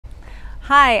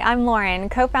Hi, I'm Lauren,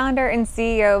 co-founder and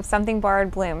CEO of Something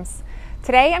Borrowed Blooms.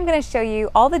 Today I'm going to show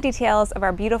you all the details of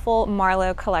our beautiful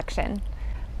Marlowe collection.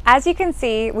 As you can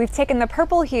see, we've taken the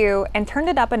purple hue and turned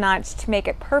it up a notch to make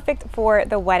it perfect for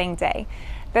the wedding day.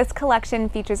 This collection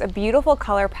features a beautiful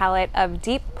color palette of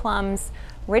deep plums,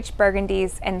 rich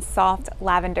burgundies, and soft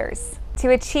lavenders.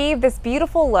 To achieve this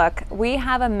beautiful look, we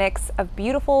have a mix of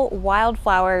beautiful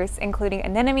wildflowers, including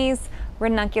anemones,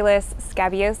 ranunculus,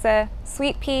 scabiosa,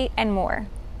 sweet pea, and more.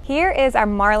 Here is our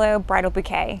Marlowe bridal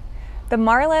bouquet. The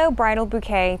Marlowe bridal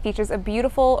bouquet features a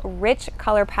beautiful, rich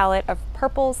color palette of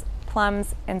purples,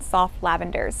 plums, and soft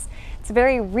lavenders. It's a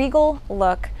very regal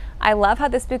look. I love how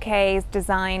this bouquet's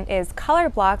design is color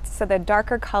blocked so the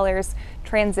darker colors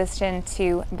transition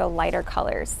to the lighter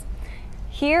colors.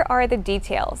 Here are the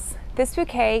details. This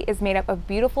bouquet is made up of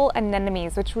beautiful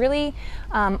anemones, which really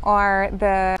are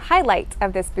the highlight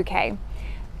of this bouquet.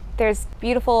 There's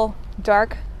beautiful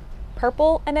dark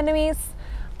purple anemones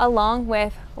along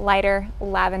with lighter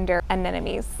lavender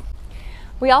anemones.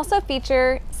 We also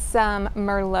feature some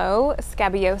merlot,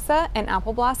 scabiosa, and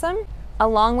apple blossom,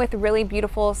 along with really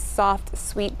beautiful soft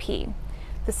sweet pea.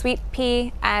 The sweet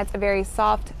pea adds a very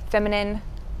soft feminine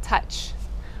touch,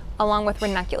 along with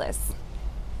ranunculus.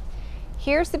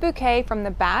 Here's the bouquet from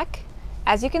the back.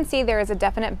 As you can see, there is a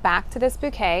definite back to this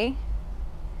bouquet.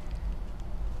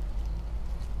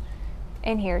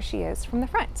 And here she is from the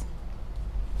front.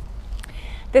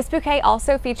 This bouquet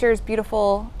also features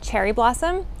beautiful cherry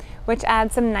blossom, which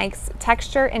adds some nice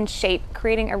texture and shape,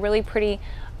 creating a really pretty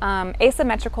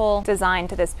asymmetrical design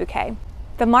to this bouquet.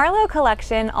 The Marlowe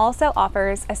collection also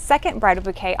offers a second bridal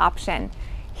bouquet option.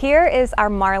 Here is our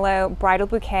Marlowe bridal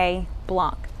bouquet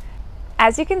Blanc.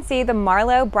 As you can see, the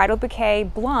Marlowe bridal bouquet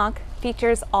Blanc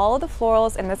features all of the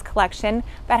florals in this collection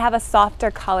that have a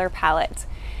softer color palette.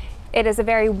 It is a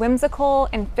very whimsical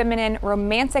and feminine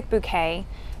romantic bouquet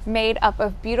made up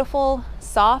of beautiful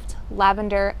soft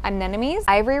lavender anemones,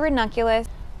 ivory ranunculus,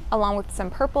 along with some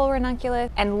purple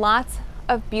ranunculus, and lots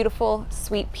of beautiful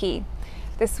sweet pea.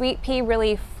 The sweet pea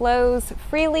really flows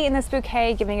freely in this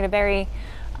bouquet, giving it a very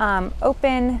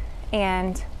open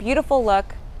and beautiful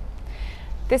look.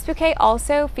 This bouquet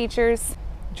also features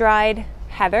dried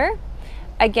heather.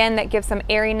 Again, that gives some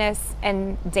airiness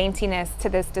and daintiness to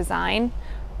this design,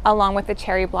 along with the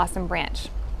cherry blossom branch.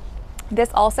 This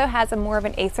also has a more of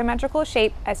an asymmetrical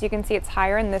shape. As you can see, it's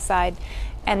higher on this side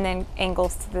and then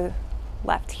angles to the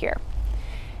left here.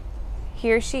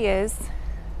 Here she is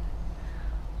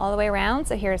all the way around.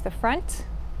 So here's the front,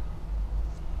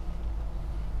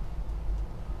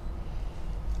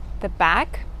 the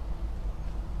back,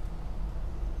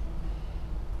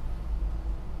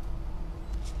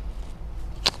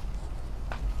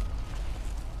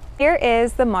 here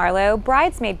is the Marlowe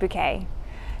bridesmaid bouquet.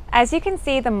 As you can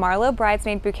see, the Marlowe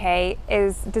bridesmaid bouquet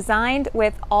is designed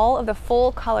with all of the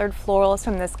full colored florals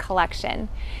from this collection.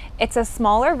 It's a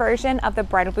smaller version of the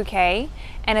bridal bouquet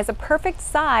and is a perfect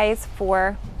size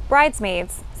for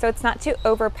bridesmaids, so it's not too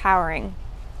overpowering.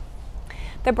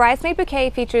 The bridesmaid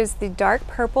bouquet features the dark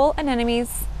purple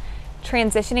anemones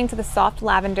transitioning to the soft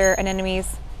lavender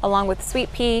anemones, along with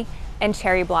sweet pea and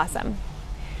cherry blossom.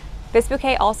 This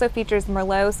bouquet also features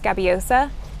merlot,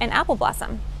 scabiosa, and apple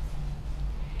blossom.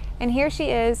 And here she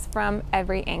is from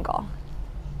every angle.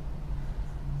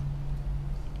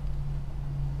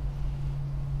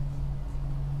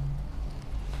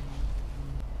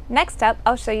 Next up,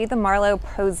 I'll show you the Marlowe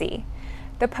Posy.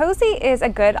 The Posy is a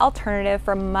good alternative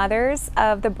for mothers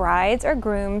of the brides or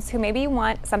grooms who maybe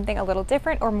want something a little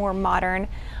different or more modern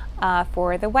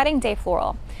for the wedding day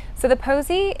floral. So the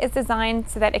Posy is designed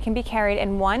so that it can be carried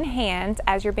in one hand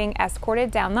as you're being escorted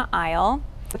down the aisle.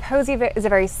 The Posy is a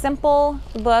very simple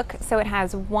look, so it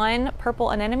has one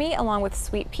purple anemone along with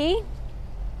sweet pea.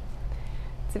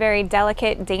 It's a very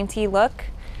delicate, dainty look.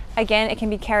 Again, it can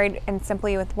be carried in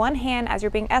simply with one hand as you're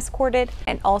being escorted,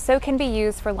 and also can be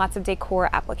used for lots of decor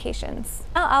applications.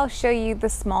 Now I'll show you the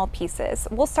small pieces.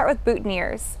 We'll start with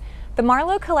boutonnieres. The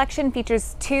Marlowe collection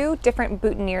features two different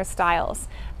boutonniere styles.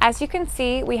 As you can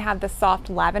see, we have the soft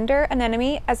lavender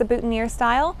anemone as a boutonniere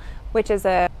style, which is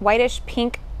a whitish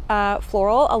pink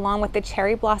floral, along with the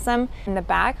cherry blossom in the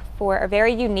back for a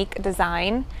very unique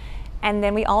design. And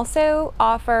then we also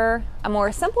offer a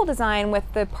more simple design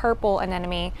with the purple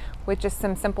anemone with just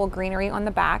some simple greenery on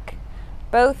the back.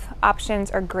 Both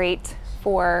options are great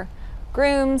for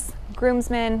grooms,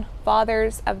 groomsmen,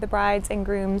 fathers of the brides and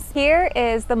grooms. Here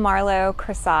is the Marlowe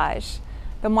corsage.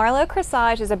 The Marlowe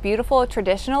corsage is a beautiful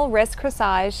traditional wrist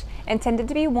corsage intended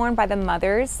to be worn by the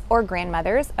mothers or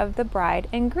grandmothers of the bride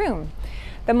and groom.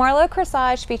 The Marlowe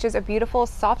corsage features a beautiful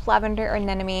soft lavender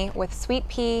anemone with sweet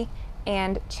pea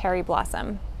and cherry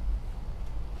blossom.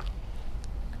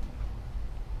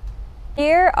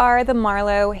 Here are the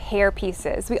Marlowe hair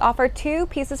pieces. We offer 2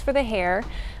 pieces for the hair.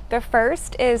 The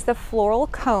first is the floral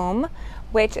comb,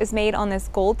 which is made on this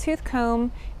gold tooth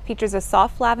comb. Features a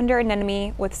soft lavender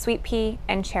anemone with sweet pea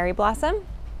and cherry blossom.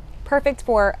 Perfect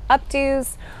for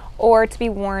updos or to be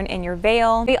worn in your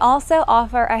veil. We also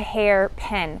offer a hair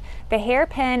pin. The hair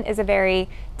pin is a very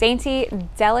dainty,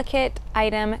 delicate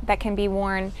item that can be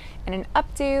worn in an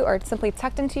updo or simply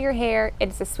tucked into your hair.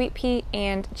 It's a sweet pea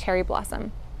and cherry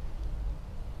blossom.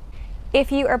 If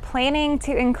you are planning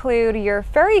to include your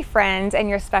furry friend in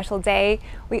your special day,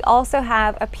 we also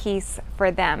have a piece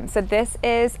for them. So this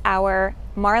is our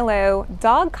Marlowe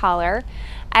dog collar.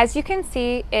 As you can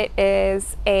see, it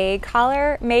is a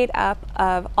collar made up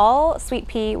of all sweet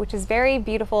pea, which is very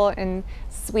beautiful and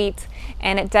sweet,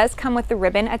 and it does come with the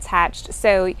ribbon attached,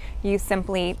 so you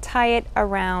simply tie it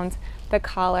around the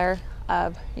collar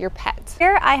of your pet.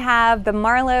 Here I have the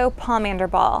Marlowe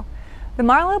pomander ball. The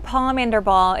Marlowe pomander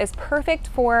ball is perfect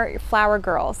for flower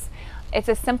girls. It's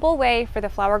a simple way for the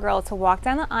flower girl to walk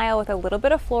down the aisle with a little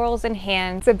bit of florals in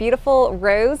hand. It's a beautiful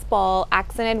rose ball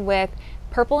accented with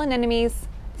purple anemones,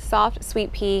 soft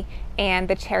sweet pea, and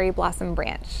the cherry blossom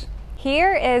branch.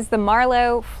 Here is the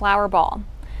Marlowe flower ball.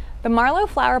 The Marlowe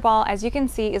flower ball, as you can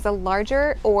see, is a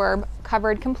larger orb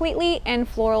covered completely in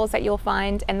florals that you'll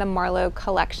find in the Marlowe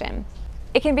collection.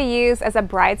 It can be used as a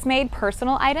bridesmaid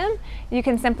personal item. You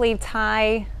can simply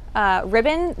tie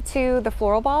ribbon to the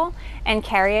floral ball and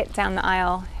carry it down the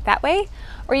aisle that way.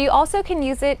 Or you also can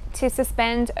use it to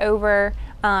suspend over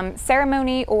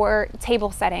ceremony or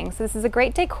table settings. So this is a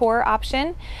great decor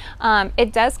option.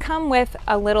 It does come with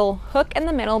a little hook in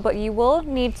the middle, but you will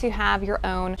need to have your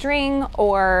own string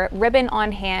or ribbon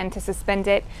on hand to suspend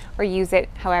it or use it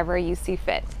however you see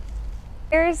fit.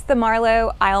 Here's the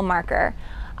Marlowe aisle marker.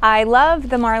 I love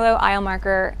the Marlowe aisle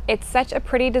marker. It's such a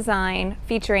pretty design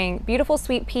featuring beautiful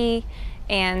sweet pea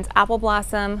and apple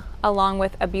blossom along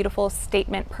with a beautiful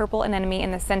statement purple anemone in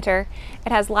the center.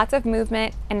 It has lots of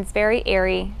movement and it's very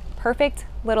airy. Perfect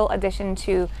little addition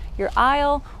to your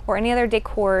aisle or any other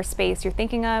decor space you're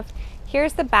thinking of.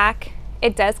 Here's the back.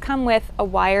 It does come with a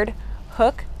wired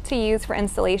hook to use for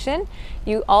installation.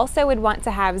 You also would want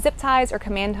to have zip ties or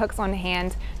command hooks on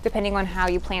hand depending on how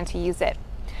you plan to use it.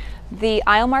 The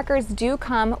aisle markers do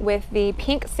come with the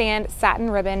pink sand satin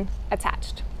ribbon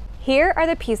attached. Here are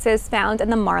the pieces found in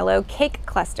the Marlowe cake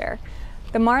cluster.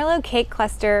 The Marlowe cake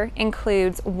cluster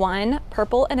includes 1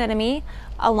 purple anemone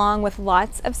along with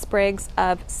lots of sprigs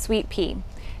of sweet pea.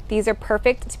 These are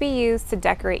perfect to be used to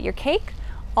decorate your cake.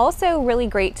 Also really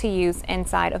great to use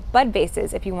inside of bud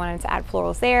vases if you wanted to add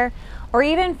florals there, or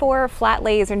even for flat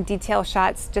lays or detail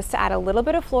shots just to add a little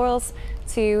bit of florals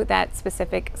to that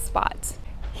specific spot.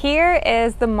 Here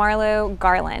is the Marlowe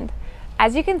garland.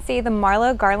 As you can see, the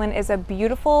Marlowe garland is a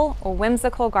beautiful,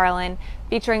 whimsical garland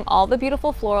featuring all the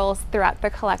beautiful florals throughout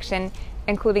the collection,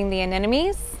 including the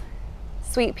anemones,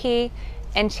 sweet pea,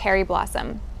 and cherry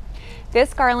blossom.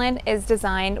 This garland is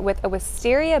designed with a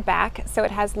wisteria back, so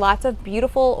it has lots of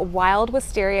beautiful wild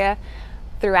wisteria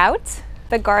throughout.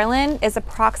 The garland is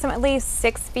approximately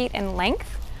 6 feet in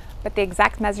length, but the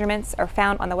exact measurements are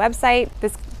found on the website.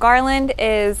 This garland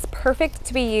is perfect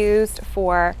to be used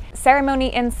for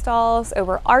ceremony installs,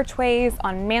 over archways,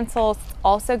 on mantles,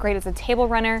 also great as a table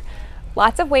runner.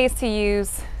 Lots of ways to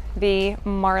use the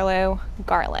Marlowe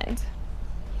garland.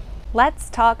 Let's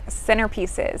talk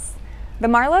centerpieces. The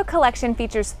Marlowe collection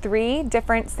features 3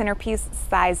 different centerpiece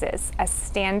sizes, a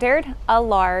standard, a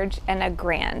large, and a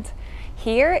grand.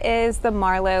 Here is the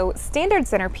Marlowe standard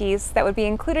centerpiece that would be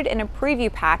included in a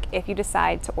preview pack if you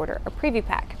decide to order a preview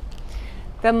pack.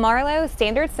 The Marlowe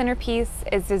standard centerpiece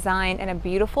is designed in a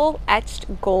beautiful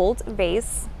etched gold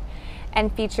vase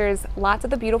and features lots of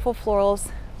the beautiful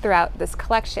florals throughout this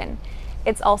collection.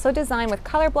 It's also designed with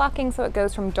color blocking, so it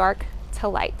goes from dark to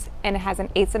light, and it has an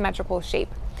asymmetrical shape.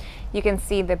 You can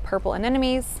see the purple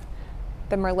anemones,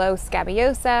 the merlot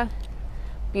scabiosa,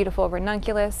 beautiful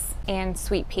ranunculus, and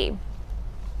sweet pea.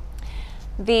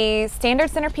 The standard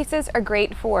centerpieces are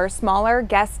great for smaller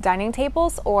guest dining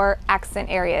tables or accent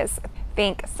areas.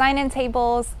 Think sign-in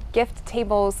tables, gift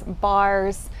tables,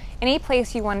 bars, any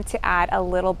place you wanted to add a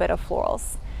little bit of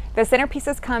florals. The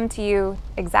centerpieces come to you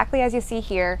exactly as you see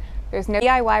here. There's no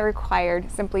DIY required,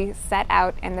 simply set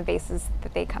out in the vases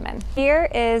that they come in. Here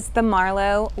is the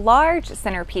Marlowe large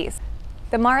centerpiece.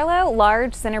 The Marlowe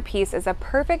large centerpiece is a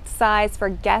perfect size for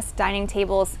guest dining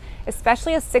tables,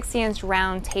 especially a 60-inch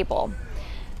round table.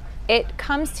 It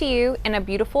comes to you in a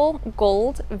beautiful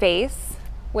gold vase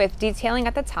with detailing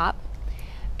at the top,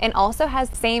 and also has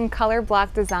the same color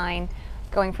block design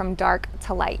going from dark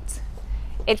to light.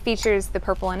 It features the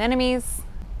purple anemones,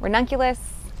 ranunculus,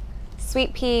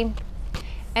 sweet pea,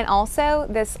 and also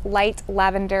this light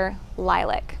lavender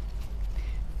lilac.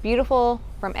 Beautiful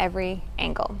from every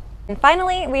angle. And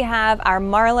finally, we have our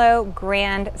Marlowe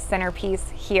Grand Centerpiece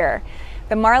here.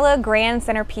 The Marlowe Grand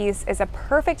Centerpiece is a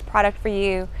perfect product for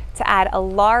you to add a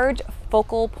large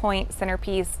focal point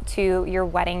centerpiece to your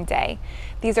wedding day.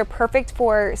 These are perfect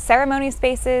for ceremony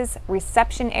spaces,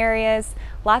 reception areas,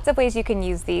 lots of ways you can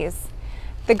use these.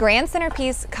 The Grand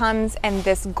Centerpiece comes in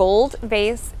this gold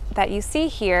vase that you see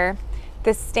here.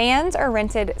 The stands are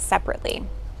rented separately.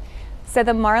 So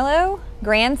the Marlowe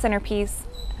Grand Centerpiece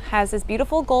has this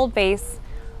beautiful gold vase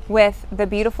with the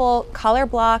beautiful color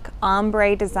block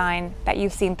ombre design that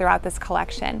you've seen throughout this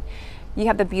collection. You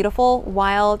have the beautiful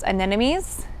wild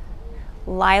anemones,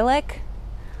 lilac,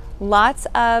 lots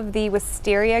of the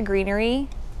wisteria greenery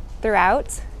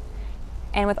throughout,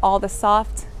 and with all the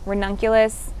soft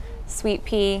ranunculus, sweet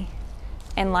pea,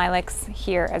 and lilacs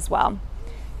here as well.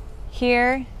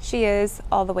 Here she is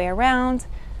all the way around.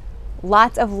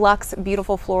 Lots of luxe,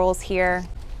 beautiful florals here.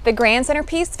 The Grand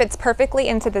Centerpiece fits perfectly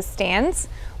into the stands.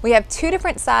 We have two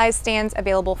different size stands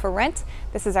available for rent.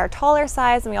 This is our taller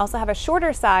size, and we also have a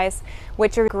shorter size,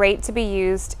 which are great to be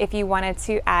used if you wanted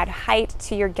to add height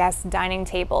to your guest dining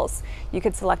tables. You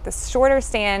could select the shorter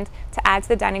stand to add to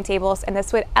the dining tables, and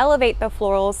this would elevate the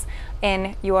florals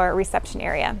in your reception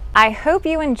area. I hope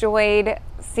you enjoyed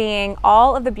seeing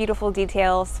all of the beautiful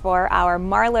details for our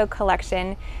Marlowe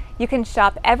collection. You can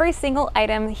shop every single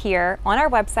item here on our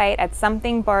website at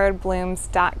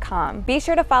somethingborrowedblooms.com. Be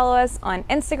sure to follow us on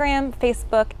Instagram,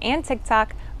 Facebook, and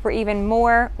TikTok for even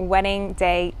more wedding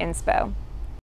day inspo.